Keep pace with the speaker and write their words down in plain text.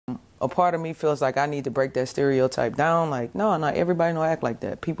a part of me feels like I need to break that stereotype down. Like, no, not everybody don't act like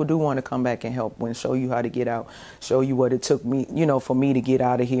that. People do want to come back and help and show you how to get out, show you what it took me, you know, for me to get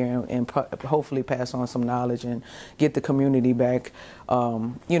out of here and hopefully pass on some knowledge and get the community back,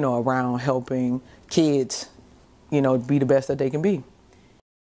 you know, around helping kids, you know, be the best that they can be.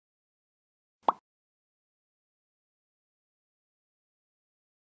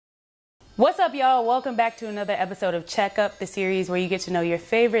 What's up, y'all? Welcome back to another episode of Check Up, the series where you get to know your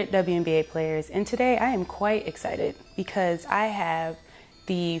favorite WNBA players. And today I am quite excited because I have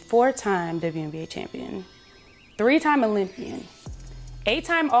the 4-time WNBA champion, 3-time Olympian,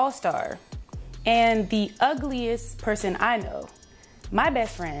 8-time All-Star, and the ugliest person I know, my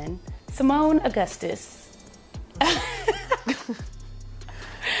best friend, Seimone Augustus.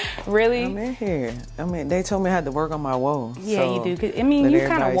 Really? I'm in here. I mean, they told me I had to work on my woes. Yeah, so you do. 'Cause, I mean, you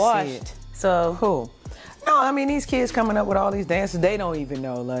kind of washed. So cool. No, I mean, these kids coming up with all these dances, they don't even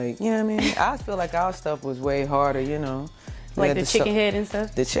know. Like, you know what I mean? I feel like our stuff was way harder, you know. Like the chicken head and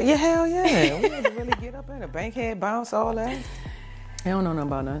stuff? Yeah, hell yeah. We had to really get up in a bank head bounce, all that. They don't know nothing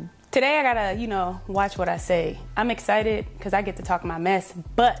about nothing. Today I gotta, you know, watch what I say. I'm excited because I get to talk my mess,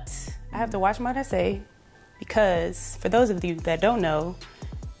 but I have to watch what I say because for those of you that don't know,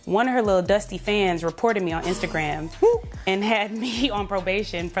 one of her little dusty fans reported me on Instagram and had me on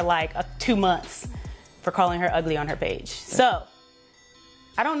probation for like 2 months for calling her ugly on her page. So,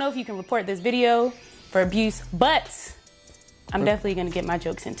 I don't know if you can report this video for abuse, but I'm definitely gonna get my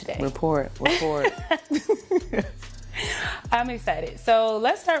jokes in today. Report. I'm excited. So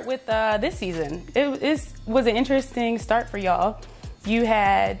let's start with this season. It was an interesting start for y'all. You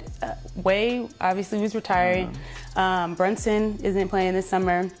had Way obviously was retiring. Brunson isn't playing this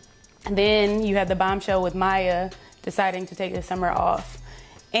summer. And then you had the bombshell with Maya deciding to take the summer off.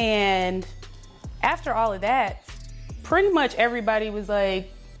 And after all of that, pretty much everybody was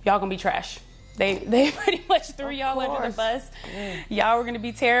like, y'all gonna be trash. They pretty much threw y'all under the bus. Y'all were gonna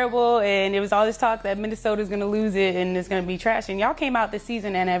be terrible, and it was all this talk that Minnesota's gonna lose it and it's gonna be trash. And y'all came out this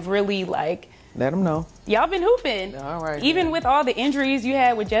season and have really like let them know. Y'all been hooping. All right. Even with all the injuries you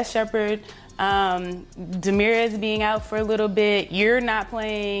had with Jess Shepard, Demirez being out for a little bit, you're not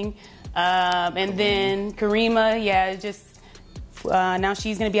playing, and then Karima, yeah, just now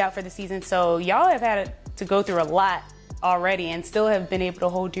she's gonna be out for the season. So y'all have had to go through a lot already and still have been able to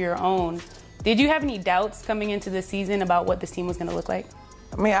hold your own. Did you have any doubts coming into the season about what this team was gonna look like?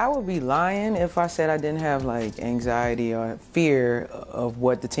 I mean, I would be lying if I said I didn't have like anxiety or fear of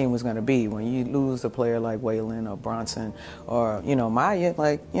what the team was going to be. When you lose a player like Waylon or Bronson or, you know, Maya,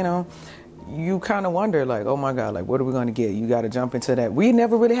 like, you know, you kind of wonder like, oh my God, like what are we going to get? You got to jump into that. We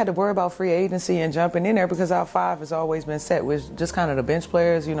never really had to worry about free agency and jumping in there because our 5 has always been set with just kind of the bench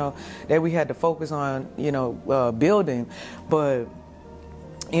players, you know, that we had to focus on, you know, building. But,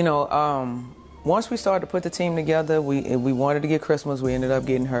 you know, once we started to put the team together, we wanted to get Christmas. We ended up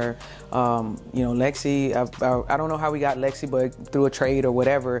getting her. You know, Lexi, I don't know how we got Lexi, but through a trade or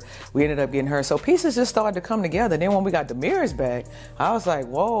whatever, we ended up getting her. So pieces just started to come together. Then when we got Demirez back, I was like,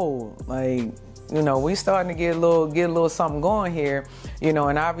 whoa, like, you know, we starting to get a little something going here, you know.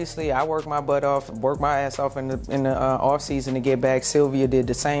 And obviously, I worked my butt off, worked my ass off in the off season to get back. Sylvia did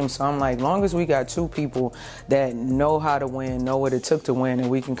the same. So I'm like, long as we got 2 people that know how to win, know what it took to win, and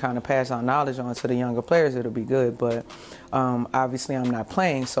we can kind of pass our knowledge on to the younger players, it'll be good. But obviously, I'm not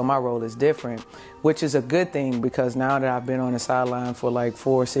playing, so my role is different, which is a good thing because now that I've been on the sideline for like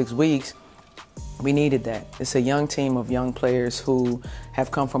 4 or 6 weeks. We needed that. It's a young team of young players who have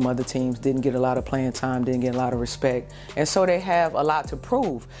come from other teams, didn't get a lot of playing time, didn't get a lot of respect. And so they have a lot to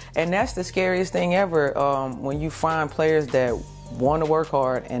prove. And that's the scariest thing ever when you find players that want to work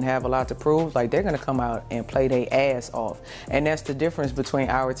hard and have a lot to prove, like they're going to come out and play their ass off. And that's the difference between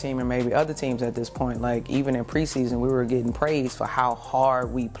our team and maybe other teams at this point. Like even in preseason, we were getting praised for how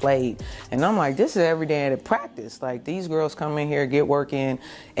hard we played. And I'm like, this is every day at practice. Like these girls come in here, get work in,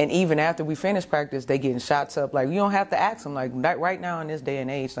 and even after we finish practice, they getting shots up. Like you don't have to ask them. Like right now in this day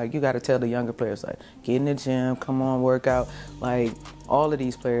and age, like you got to tell the younger players, like get in the gym, come on, work out. Like all of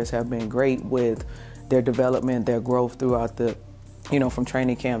these players have been great with their development, their growth throughout the, you know, from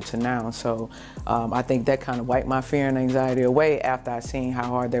training camp to now. So I think that kind of wiped my fear and anxiety away after I seen how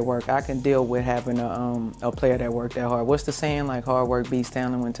hard they work. I can deal with having a player that worked that hard. What's the saying? Like hard work beats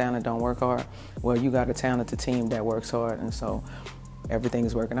talent when talent don't work hard. Well, you got a talented team that works hard, and so everything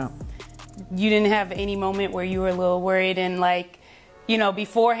is working out. You didn't have any moment where you were a little worried and like, you know,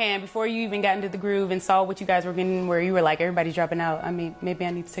 beforehand, before you even got into the groove and saw what you guys were getting, where you were like, everybody's dropping out. I mean, maybe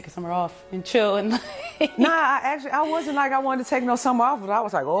I need to take a summer off and chill and like... Nah, I wasn't like I wanted to take no summer off, but I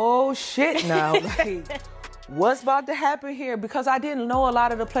was like, oh shit now. Like, what's about to happen here? Because I didn't know a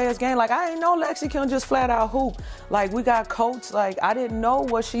lot of the players' game. Like, I didn't know Lexi can just flat out hoop. Like, we got Coach. Like, I didn't know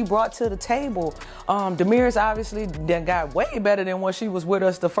what she brought to the table. Demiris obviously then got way better than when she was with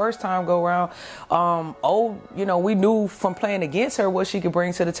us the first time go around. We knew from playing against her what she could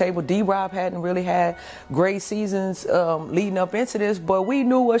bring to the table. D-Rob hadn't really had great seasons leading up into this, but we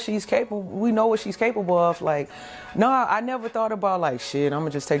knew what she's capable. We know what she's capable of. Like, no, I never thought about like, shit, I'm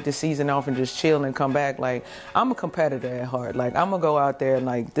gonna just take this season off and just chill and come back. Like, I'm a competitor at heart. Like, I'm gonna go out there and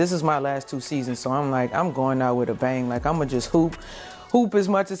like, this is my last 2 seasons, so I'm like, I'm going out with a bang. Like, I'm gonna just hoop as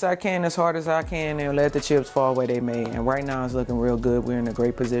much as I can, as hard as I can, and let the chips fall where they may. And right now it's looking real good. We're in a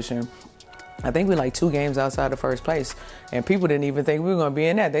great position. I think we're like 2 games outside of first place, and people didn't even think we were gonna be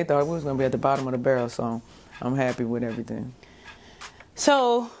in that. They thought we was gonna be at the bottom of the barrel. So I'm happy with everything.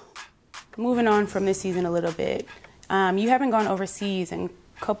 So, moving on from this season a little bit, you haven't gone overseas in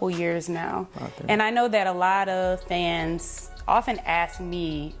a couple years now. And I know that a lot of fans often ask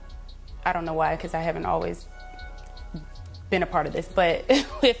me, I don't know why, because I haven't always been a part of this, but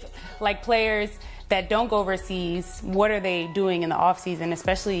with like players that don't go overseas, what are they doing in the off season,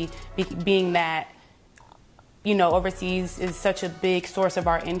 especially being that, overseas is such a big source of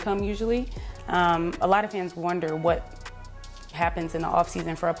our income usually. A lot of fans wonder what happens in the off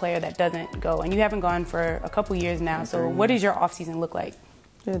season for a player that doesn't go, and you haven't gone for a couple years now. So what does your off season look like?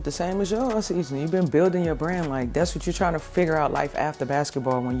 Yeah, the same as your off season. You've been building your brand. Like, that's what you're trying to figure out life after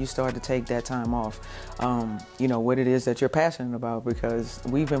basketball when you start to take that time off. What it is that you're passionate about, because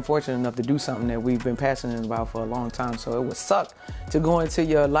we've been fortunate enough to do something that we've been passionate about for a long time. So it would suck to go into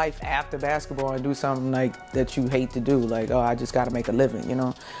your life after basketball and do something like that you hate to do. Like, oh, I just got to make a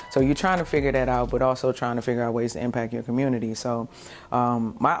living, So you're trying to figure that out, but also trying to figure out ways to impact your community. So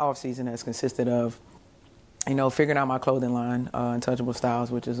my off season has consisted of figuring out my clothing line, Untouchable Styles,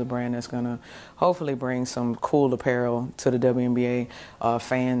 which is a brand that's going to hopefully bring some cool apparel to the WNBA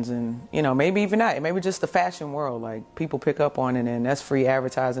fans, and, maybe even not. Maybe just the fashion world. Like, people pick up on it, and that's free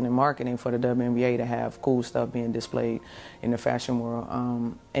advertising and marketing for the WNBA to have cool stuff being displayed in the fashion world.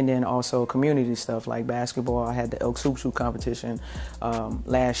 And then also community stuff like basketball. I had the Elks Hoop Shoot competition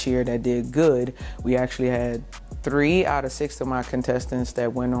last year that did good. We actually had 3 out of 6 of my contestants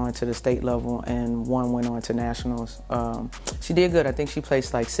that went on to the state level, and 1 went on to nationals. She did good. I think she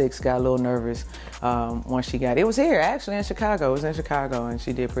placed like 6, got a little nervous once she got it. It was here, actually, in Chicago. It was in Chicago, and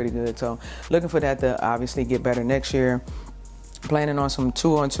she did pretty good. So looking for that to obviously get better next year. Planning on some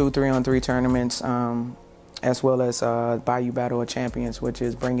 2-on-2, 3-on-3 tournaments, as well as Bayou Battle of Champions, which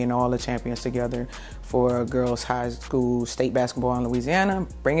is bringing all the champions together for girls' high school state basketball in Louisiana,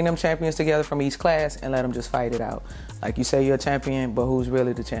 bringing them champions together from each class and let them just fight it out. Like, you say you're a champion, but who's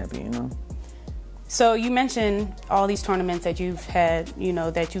really the champion, So you mentioned all these tournaments that you've had,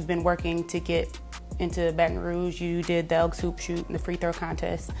 that you've been working to get into Baton Rouge. You did the Elks Hoop Shoot and the free throw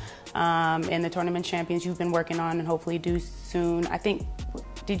contest, and the tournament champions you've been working on and hopefully do soon. I think,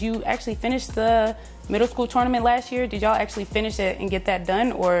 did you actually finish the middle school tournament last year? Did y'all actually finish it and get that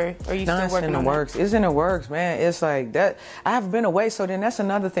done, or are you still working on it? It's in the works, man. It's like that. I have been away, so then that's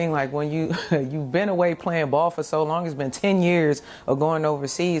another thing. Like, when you've been away playing ball for so long, it's been 10 years of going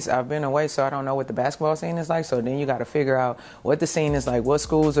overseas. I've been away, so I don't know what the basketball scene is like. So then you got to figure out what the scene is like, what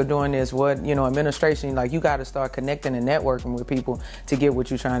schools are doing this, what administration. Like, you got to start connecting and networking with people to get what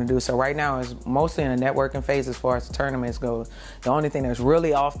you're trying to do. So right now it's mostly in a networking phase as far as the tournaments go. The only thing that's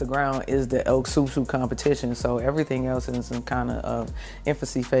really off the ground is the Elks Hoop Shoot competition. So everything else is in kind of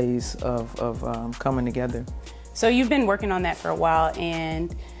infancy phase of coming together. So you've been working on that for a while,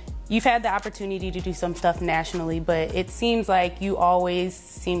 and you've had the opportunity to do some stuff nationally, but it seems like you always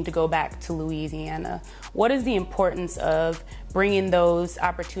seem to go back to Louisiana. What is the importance of bringing those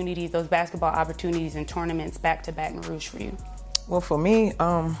opportunities, those basketball opportunities and tournaments back to Baton Rouge for you? Well, for me,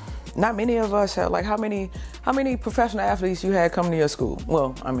 not many of us have, like, how many professional athletes you had coming to your school?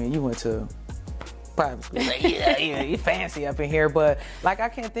 Well, I mean, you went to private school. Like, yeah, you fancy up in here, but like, I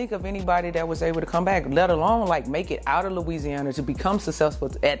can't think of anybody that was able to come back, let alone like make it out of Louisiana to become successful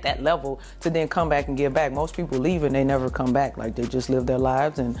at that level to then come back and give back. Most people leave and they never come back. Like, they just live their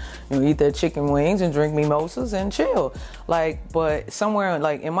lives and eat their chicken wings and drink mimosas and chill. Like, but somewhere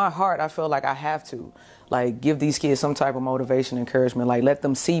like in my heart, I feel like I have to like give these kids some type of motivation, encouragement, like let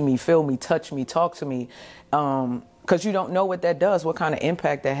them see me, feel me, touch me, talk to me. Because you don't know what that does, what kind of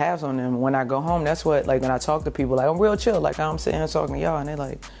impact that has on them. When I go home, that's what, like, when I talk to people, like, I'm real chill. Like, I'm sitting here talking to y'all, and they're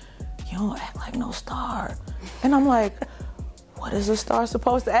like, you don't act like no star. And I'm like, what is a star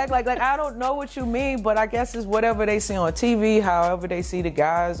supposed to act like? Like, I don't know what you mean, but I guess it's whatever they see on TV, however they see the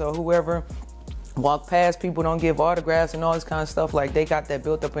guys or whoever walk past people, don't give autographs and all this kind of stuff. Like, they got that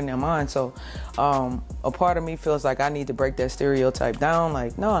built up in their mind. So a part of me feels like I need to break that stereotype down.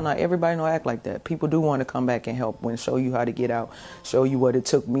 Like, no, not everybody don't act like that. People do want to come back and help, and show you how to get out, show you what it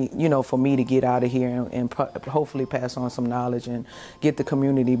took me, for me to get out of here, and hopefully pass on some knowledge and get the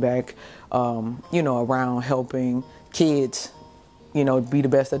community back, around helping kids, be the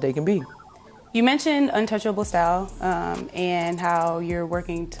best that they can be. You mentioned Untouchable Style, and how you're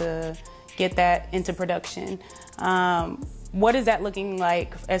working to get that into production. What is that looking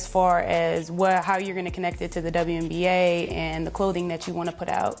like as far as how you're going to connect it to the WNBA and the clothing that you want to put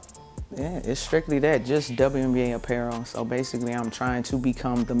out? Yeah, it's strictly that, just WNBA apparel. So basically, I'm trying to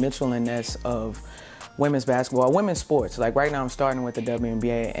become the Mitchell and Ness of women's basketball, women's sports. Like, right now I'm starting with the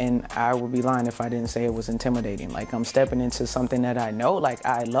WNBA, and I would be lying if I didn't say it was intimidating. Like, I'm stepping into something that I know. Like,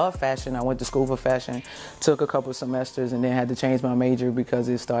 I love fashion. I went to school for fashion, took a couple semesters, and then had to change my major because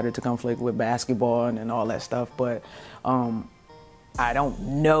it started to conflict with basketball and all that stuff. But I don't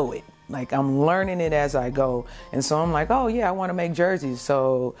know it. Like, I'm learning it as I go. And so I'm like, oh yeah, I want to make jerseys.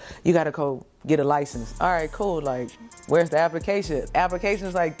 So you got to go get a license. All right, cool. Like, where's the application?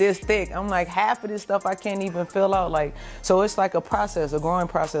 Application's like this thick. I'm like, half of this stuff I can't even fill out. Like, so it's like a process, a growing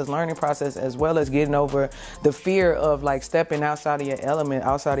process, learning process, as well as getting over the fear of like stepping outside of your element,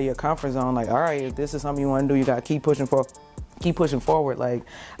 outside of your comfort zone. Like, all right, if this is something you want to do, you got to keep pushing forward. Like,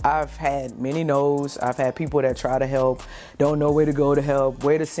 I've had many no's. I've had people that try to help, don't know where to go to help,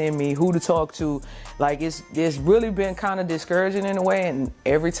 where to send me, who to talk to. Like, it's really been kind of discouraging in a way. And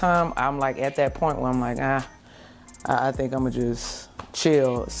every time I'm like at that point where I'm like, I think I'm gonna just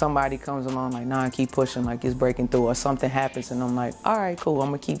chill. Somebody comes along like, nah, keep pushing, like it's breaking through, or something happens, and I'm like, all right, cool, I'm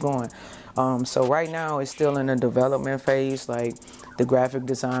gonna keep going. So right now it's still in the development phase. Like, the graphic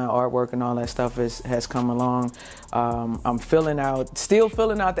design, artwork, and all that stuff has come along. I'm still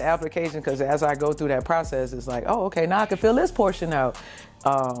filling out the application, because as I go through that process, it's like, oh, okay, now I can fill this portion out.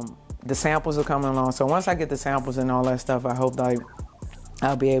 The samples are coming along. So once I get the samples and all that stuff, I hope like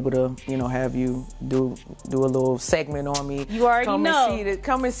I'll be able to, have you do a little segment on me. You already know.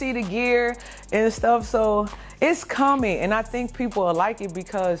 Come and see the gear and stuff. So it's coming, and I think people will like it,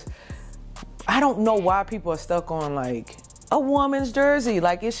 because I don't know why people are stuck on like a woman's jersey.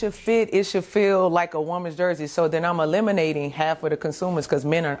 Like, it should fit, it should feel like a woman's jersey. So then I'm eliminating half of the consumers, because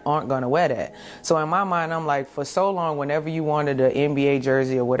men aren't gonna wear that. So in my mind, I'm like, for so long, whenever you wanted an NBA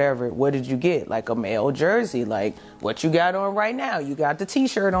jersey or whatever, what did you get? Like a male jersey, like what you got on right now. You got the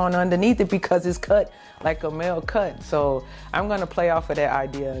t-shirt on underneath it because it's cut like a male cut. So I'm gonna play off of that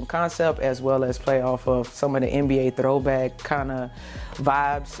idea and concept, as well as play off of some of the NBA throwback kind of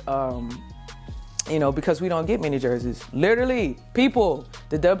vibes. Because we don't get many jerseys. Literally, people,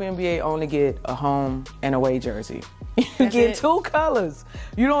 the WNBA only get a home and away jersey. You get two colors.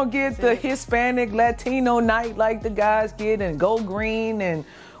 You don't get the Hispanic, Latino night like the guys get, and go green, and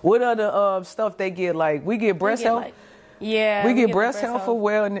what other stuff they get. Like, we get breast health. We get breast health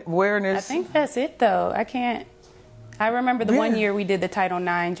awareness. I think that's it, though. I remember the one year we did the Title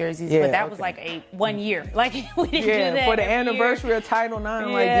IX jerseys, but that was like 1 year. Like, we didn't do that for the anniversary of Title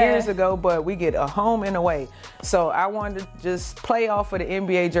IX like years ago, but we get a home and away. So I wanted to just play off of the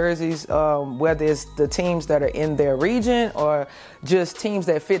NBA jerseys, whether it's the teams that are in their region or just teams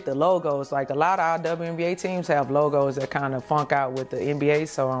that fit the logos. Like, a lot of our WNBA teams have logos that kind of funk out with the NBA,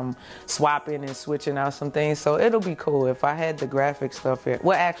 so I'm swapping and switching out some things. So it'll be cool if I had the graphic stuff here.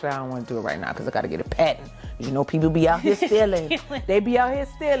 Well, actually, I don't want to do it right now because I got to get a patent. People be out here stealing. They be out here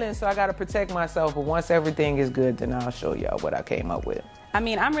stealing, so I got to protect myself. But once everything is good, then I'll show y'all what I came up with. I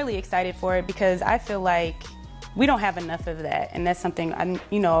mean, I'm really excited for it, because I feel like we don't have enough of that, and that's something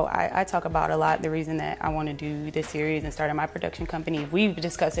I talk about a lot. The reason that I want to do this series and started my production company, we've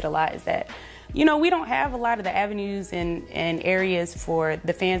discussed it a lot, is that we don't have a lot of the avenues and areas for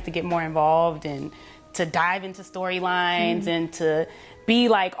the fans to get more involved and to dive into storylines and to be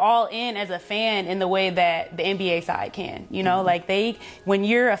like all in as a fan in the way that the NBA side can. Like, when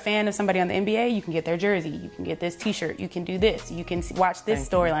you're a fan of somebody on the NBA, you can get their jersey, you can get this t-shirt, you can do this, you can watch this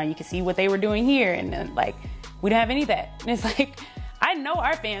storyline, you can see what they were doing here, and then, like, we don't have any of that. And it's like, I know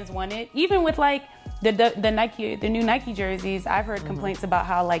our fans want it. Even with like the new Nike jerseys, I've heard complaints about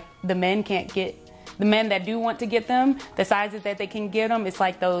how like the men that do want to get them, the sizes that they can get them, it's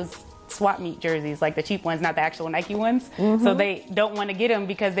like those swap meet jerseys, like the cheap ones, not the actual Nike ones. So they don't want to get them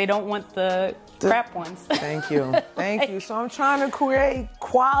because they don't want the crap ones. Thank you. Thank you. So I'm trying to create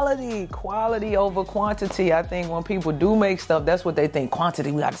quality over quantity. I think when people do make stuff, that's what they think.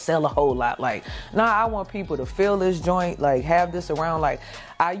 Quantity, we got to sell a whole lot. Like, nah, I want people to feel this joint, like have this around. Like,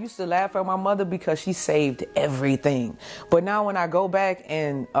 I used to laugh at my mother because she saved everything. But now when I go back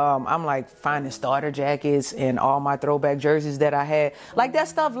and I'm like finding starter jackets and all my throwback jerseys that I had, like that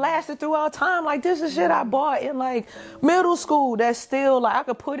stuff lasted throughout time. Like this is shit I bought in like middle school that's still like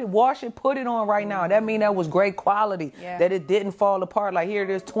I could wash it, put it on right now. That mean that was great quality, that it didn't fall apart. Like here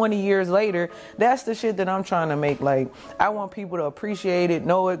it is 20 years later. That's the shit that I'm trying to make. Like I want people to appreciate it,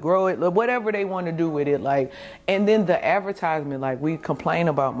 know it, grow it, whatever they want to do with it. Like, and then the advertisement, like we complain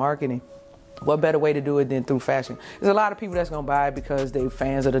about marketing. What better way to do it than through fashion? There's a lot of people that's gonna buy it because they're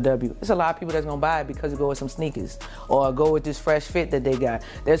fans of the W. There's a lot of people that's gonna buy it because they go with some sneakers or go with this fresh fit that they got.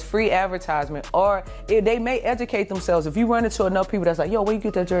 There's free advertisement, or if they may educate themselves. If you run into enough people that's like, yo, where you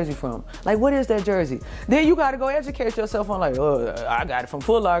get that jersey from? Like, what is that jersey? Then you gotta go educate yourself on like, oh, I got it from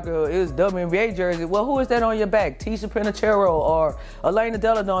Foot Locker. It's WNBA jersey. Well, who is that on your back? Tisha Pinachero or Elena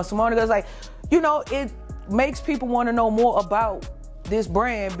Deladon? Simone Augustus. Like, you know, it makes people want to know more about this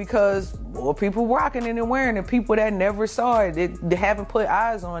brand because more people rocking it and wearing it. People that never saw it, they haven't put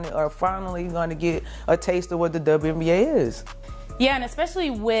eyes on it, are finally going to get a taste of what the WNBA is. Yeah, and especially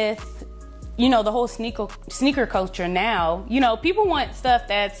with, you know, the whole sneaker culture now, you know, people want stuff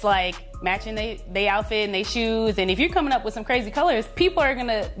that's like matching they outfit and they shoes. And if you're coming up with some crazy colors, people are going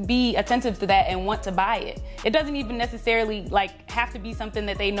to be attentive to that and want to buy it. It doesn't even necessarily like have to be something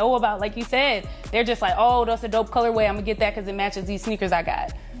that they know about. Like you said, they're just like, oh, that's a dope colorway. I'm going to get that because it matches these sneakers I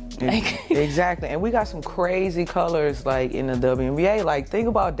got. Like, exactly. And we got some crazy colors like in the WNBA. Like think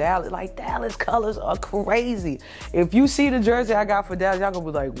about Dallas. Like Dallas colors are crazy. If you see the jersey I got for Dallas, y'all gonna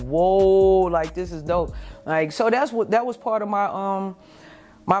be like, whoa, like this is dope. Like, so that was part of my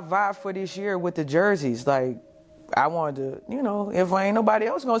my vibe for this year with the jerseys. Like I wanted to, you know, if ain't nobody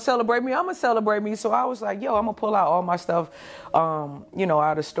else gonna celebrate me, I'm gonna celebrate me. So I was like, yo, I'm gonna pull out all my stuff, you know,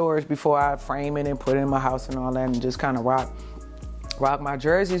 out of storage before I frame it and put it in my house and all that, and just kind of rock my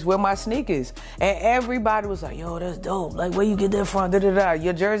jerseys with my sneakers. And everybody was like, yo, that's dope. Like, where you get that from?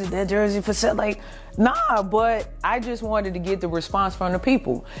 Your jersey, that jersey for sale? Like, nah, but I just wanted to get the response from the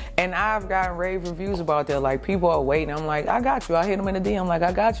people. And I've gotten rave reviews about that. Like, people are waiting. I'm like, I got you. I hit them in the DM. Like,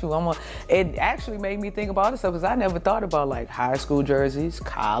 I got you. It actually made me think about other stuff because I never thought about, like, high school jerseys,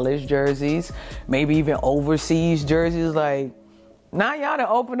 college jerseys, maybe even overseas jerseys. Like, now y'all done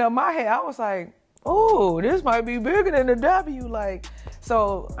opened up my head. I was like, oh, this might be bigger than the W. Like,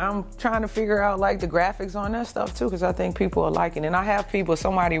 so I'm trying to figure out like the graphics on that stuff too, because I think people are liking it. And I have people,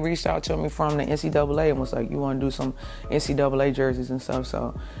 somebody reached out to me from the NCAA and was like, you want to do some NCAA jerseys and stuff.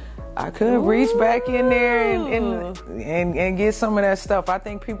 So I could reach back in there and get some of that stuff. I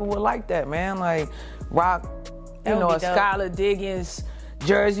think people would like that, man. Like rock, you know, a Skylar Diggins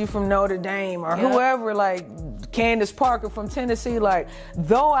jersey from Notre Dame or whoever, like Candace Parker from Tennessee. Like,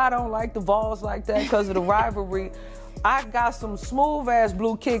 though I don't like the Vols like that because of the rivalry, I got some smooth ass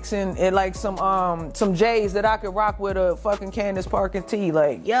blue kicks and like some J's that I could rock with a fucking Candace Parker tee.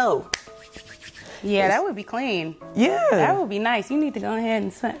 Like, yo. Yeah, that would be clean. Yeah. That would be nice. You need to go ahead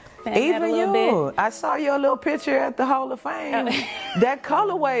and send that even a little bit. I saw your little picture at the Hall of Fame. That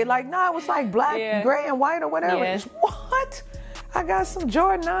colorway, like, it was like black, gray, and white or whatever. Yeah. What? I got some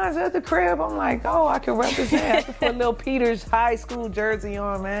Jordan 9s at the crib. I'm like, oh, I can represent. I can put Lil Peter's high school jersey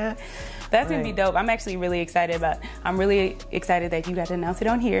on, man. That's going to be dope. I'm actually really excited I'm really excited that you got to announce it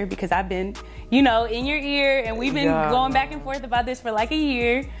on here because I've been, you know, in your ear and we've been going back and forth about this for like a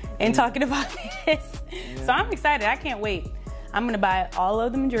year and talking about this. Yeah. So I'm excited. I can't wait. I'm going to buy all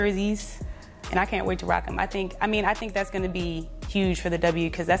of them jerseys and I can't wait to rock them. I think that's going to be huge for the W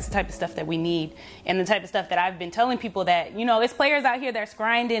because that's the type of stuff that we need and the type of stuff that I've been telling people that, you know, it's players out here that's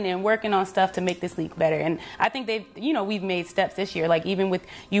grinding and working on stuff to make this league better. And I think we've made steps this year, like even with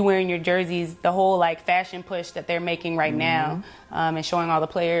you wearing your jerseys, the whole like fashion push that they're making right now and showing all the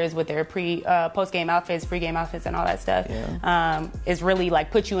players with their post-game outfits, pre-game outfits and all that stuff is really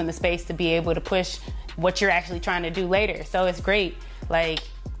like put you in the space to be able to push what you're actually trying to do later. So it's great. Like,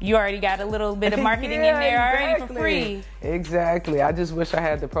 you already got a little bit of marketing in there already for free. Exactly. I just wish I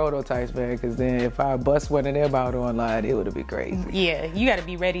had the prototypes, man, because then if I bust one of them out online, it would be crazy. Yeah, you got to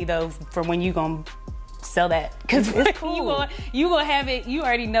be ready, though, for when you going to sell that. Because cool. you gonna have it, you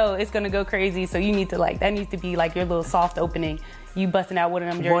already know it's going to go crazy, so you need to, like, that needs to be, like, your little soft opening. you busting out one of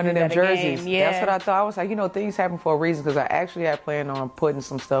them jerseys. One of them at a jerseys. Game. Yeah. That's what I thought. I was like, things happen for a reason, because I actually had planned on putting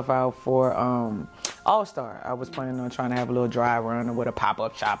some stuff out for All-Star. I was planning on trying to have a little dry run or with a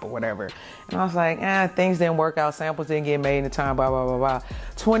pop-up shop or whatever. And I was like, things didn't work out. Samples didn't get made in the time, blah, blah, blah, blah.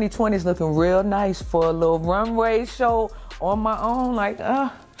 2020 is looking real nice for a little runway show on my own. Like,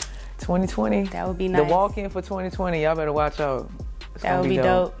 2020. That would be nice. The walk-in for 2020. Y'all better watch out. That would be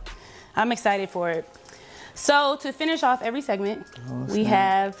dope. I'm excited for it. So to finish off every segment, we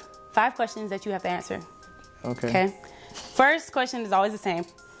have 5 questions that you have to answer. Okay. First question is always the same.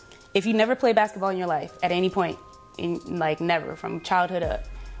 If you never played basketball in your life at any point, never, from childhood up,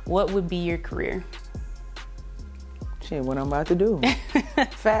 what would be your career? Shit, what I'm about to do.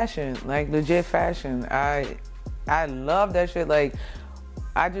 Fashion, like legit fashion. I love that shit. Like,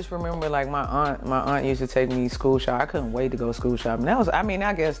 I just remember, like, my aunt used to take me school shop. I couldn't wait to go school shopping.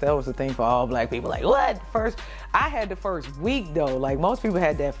 I guess that was the thing for all black people. Like, what? I had the first week, though. Like, most people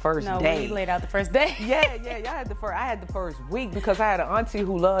had that first day. No, we laid out the first day. Yeah, I had the first week because I had an auntie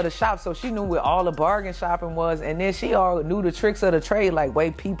who loved to shop, so she knew where all the bargain shopping was, and then she all knew the tricks of the trade, like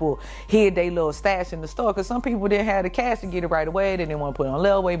way people hid their little stash in the store, because some people didn't have the cash to get it right away. They didn't want to put it on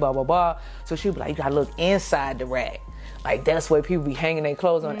layaway, blah, blah, blah. So she'd be like, you got to look inside the rack. Like, that's where people be hanging their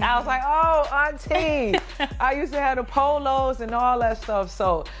clothes on. I was like, oh, auntie. I used to have the polos and all that stuff.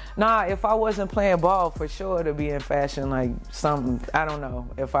 So, if I wasn't playing ball, for sure to be in fashion, like something, I don't know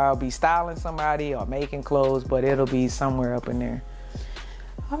if I'll be styling somebody or making clothes, but it'll be somewhere up in there.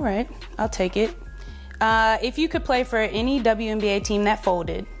 All right, I'll take it. If you could play for any WNBA team that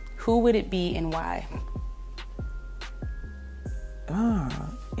folded, who would it be and why?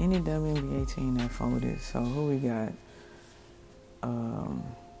 Any WNBA team that folded. So who we got?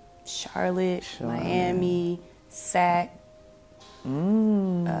 Charlotte, Miami, Sac,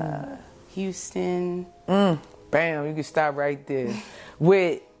 Houston. Bam, you can stop right there.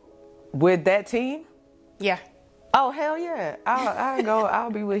 With that team? Yeah. Oh, hell yeah. I'll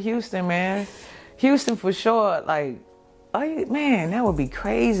be with Houston, man. Houston for sure. Like, man, that would be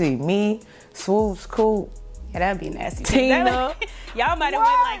crazy. Me, Swoops, Coop. Yeah, that'd be nasty. Tina. Y'all might have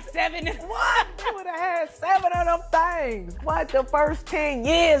went like 7. What? We would have had 7 of them things. What? The first 10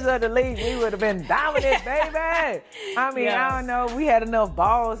 years of the league, we would have been dominant, baby. I mean, I don't know. We had enough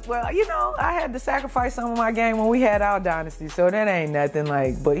balls. Well, I had to sacrifice some of my game when we had our dynasty, so that ain't nothing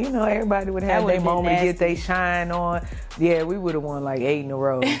like, but everybody would have their moment to get their shine on. Yeah, we would have won like 8 in a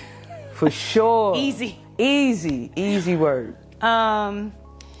row. For sure. Easy word.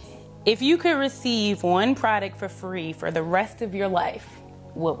 If you could receive one product for free for the rest of your life,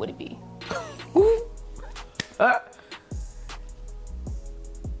 what would it be? I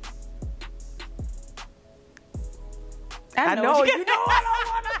know. You know what I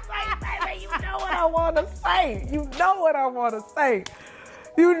want to say, baby. You know what I want to say. You know what I want to say.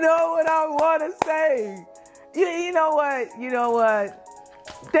 You know what I want to say. You know what?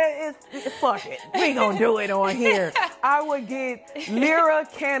 Fuck it. We gonna do it on here. I would get Lyra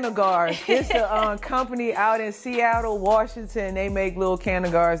Canagars. It's a company out in Seattle, Washington. They make little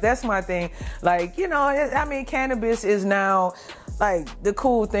Canagars. That's my thing. Like, cannabis is now like the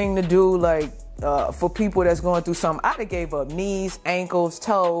cool thing to do. Like, for people that's going through something. I'd have gave up knees, ankles,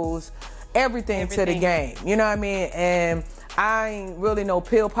 toes, everything to the game. You know what I mean? And I ain't really no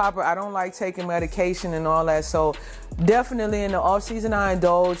pill popper. I don't like taking medication and all that. So definitely in the off season, I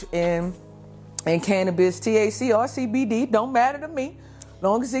indulge in cannabis, THC or CBD. Don't matter to me,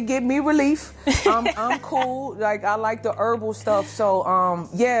 long as it give me relief. I'm cool. Like, I like the herbal stuff. So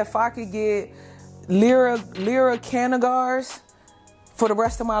if I could get Lyra Canagars for the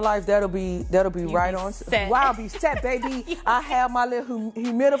rest of my life, that'll be right on. Set. Wow, I'll be set, baby. I have my little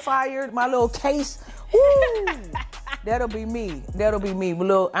humidifier, my little case. Woo! That'll be me. I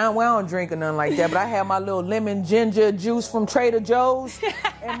don't drink or nothing like that, but I have my little lemon ginger juice from Trader Joe's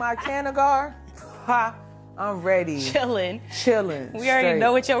and my Canagar. Ha! I'm ready. Chilling. We already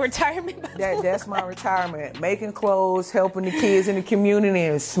know what your retirement is. That's my retirement. Making clothes, helping the kids in the community,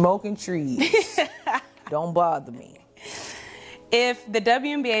 and smoking trees. Don't bother me. If the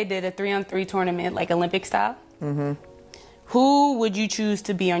WNBA did a 3-on-3 tournament, like Olympic style, who would you choose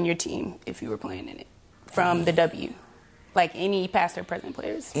to be on your team if you were playing in it from the W? Like any past or present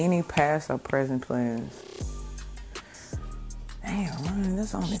players? Any past or present players. Damn, man,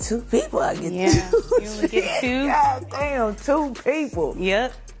 there's only 2 people I get to. Yeah, you only get 2? God damn, 2 people.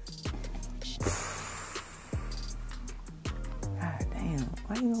 Yep. God damn,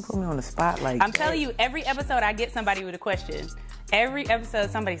 why you gonna put me on the spot like I'm telling you, every episode I get somebody with a question. Every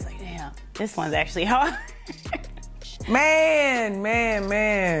episode somebody's like, damn, this one's actually hard.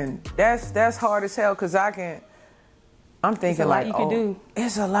 Man. That's hard as hell, because I'm thinking lot like, you can do.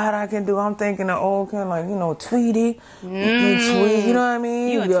 It's a lot I can do. I'm thinking of old kind of like, you know, Tweety. Tweety, you know what I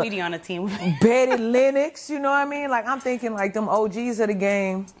mean? You and Tweety on a team. Betty Lennox, you know what I mean? Like, I'm thinking like them OGs of the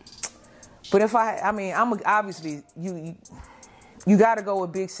game. But if I'm obviously, you got to go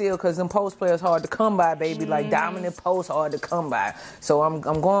with Big Seal because them post players hard to come by, baby. Like, dominant post hard to come by. So I'm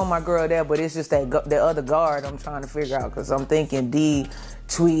going my girl there, but it's just that other guard I'm trying to figure out because I'm thinking D,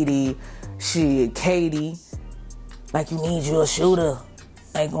 Tweety, Katie. Like, you need you a shooter.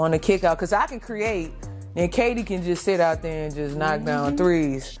 Like, on the kick out. Because I can create. And Katie can just sit out there and just knock down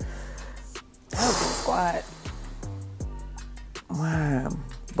threes. That was a squad. Wow.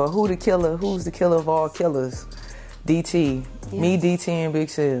 But who's the killer of all killers? DT. Yeah. Me, DT, and Big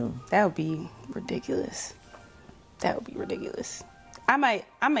Seal. That would be ridiculous. I might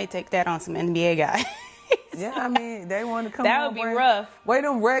take that on some NBA guy. Yeah, I mean, they want to come. That would be rough. Wait,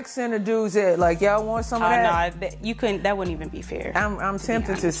 them rec center dudes at like, y'all want some of that? No, you couldn't. That wouldn't even be fair. I'm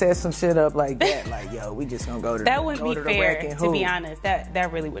tempted to set some shit up like that. Like, yo, we just gonna go to that wouldn't be fair. To be honest,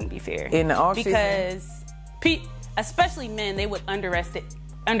 that really wouldn't be fair. In the off season, because especially men, they would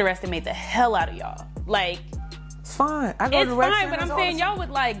underestimate the hell out of y'all. Like, it's fine. I go to the rec centers. But I'm saying y'all would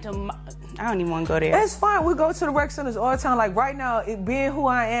like. I don't even want to go there. It's fine. We go to the rec centers all the time. Like right now, it being who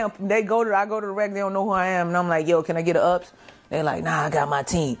I am, I go to the rec. They don't know who I am, and I'm like, yo, can I get an ups? They like, nah, I got my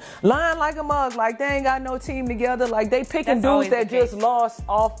team. Lying like a mug. Like they ain't got no team together. Like they picking dudes that just lost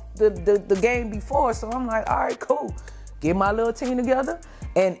off the game before. So I'm like, all right, cool. Get my little team together.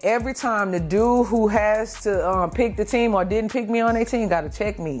 And every time the dude who has to pick the team or didn't pick me on their team got to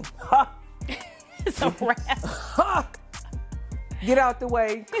check me. It's a wrap. Get out the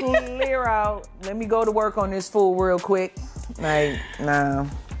way, clear out. Let me go to work on this fool real quick. Like, nah.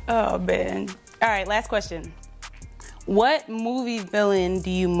 Oh, man. All right, last question. What movie villain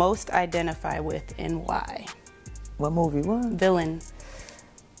do you most identify with and why? What movie? What? Villain.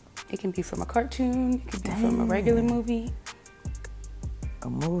 It can be from a cartoon. It can be from a regular movie. A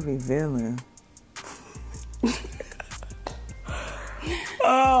movie villain.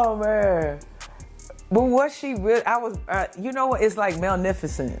 Oh, man. But what she really, you know what? It's like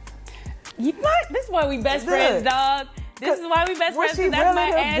Magnificent. This is why we best friends, dog. This is why we best friends. Was she that's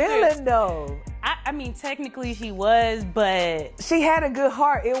really my a answer. villain, though? I mean, technically she was, but she had a good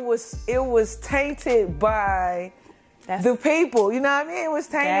heart. It was tainted by the people. You know what I mean? It was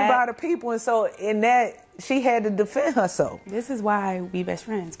tainted by the people, and so in that she had to defend herself. This is why we best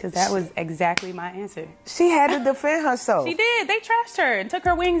friends, because that was exactly my answer. She had to defend herself. She did. They trashed her and took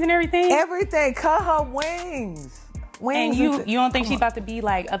her wings and everything. Everything. Cut her wings. And you don't think she's about to be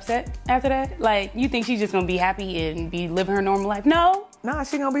like upset after that? Like, you think she's just gonna be happy and be living her normal life? No. Nah,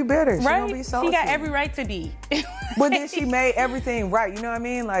 she gonna be bitter. She gonna be salty. She got every right to be. But then she made everything right. You know what I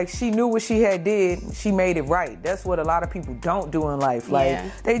mean? Like, she knew what she had did. She made it right. That's what a lot of people don't do in life.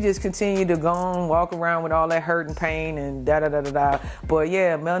 Like, they just continue to go on, walk around with all that hurt and pain and da-da-da-da-da. But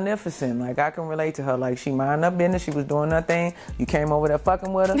yeah, Magnificent. Like, I can relate to her. Like, she mind her business. She was doing her thing. You came over there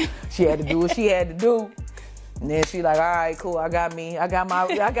fucking with her. She had to do what she had to do. And then she like, all right, cool. I got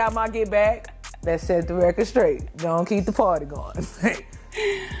my get back. Let's set the record straight. Don't keep the party going.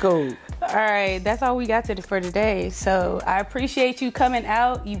 Cool. All right, that's all we got for today. So I appreciate you coming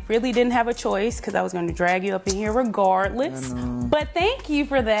out. You really didn't have a choice because I was going to drag you up in here regardless. But thank you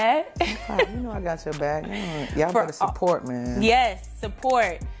for that. You know I got your back. Y'all better support, man. Yes,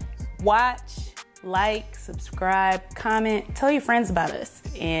 support. Watch, like, subscribe, comment, tell your friends about us.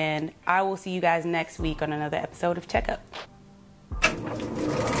 And I will see you guys next week on another episode of Checkup.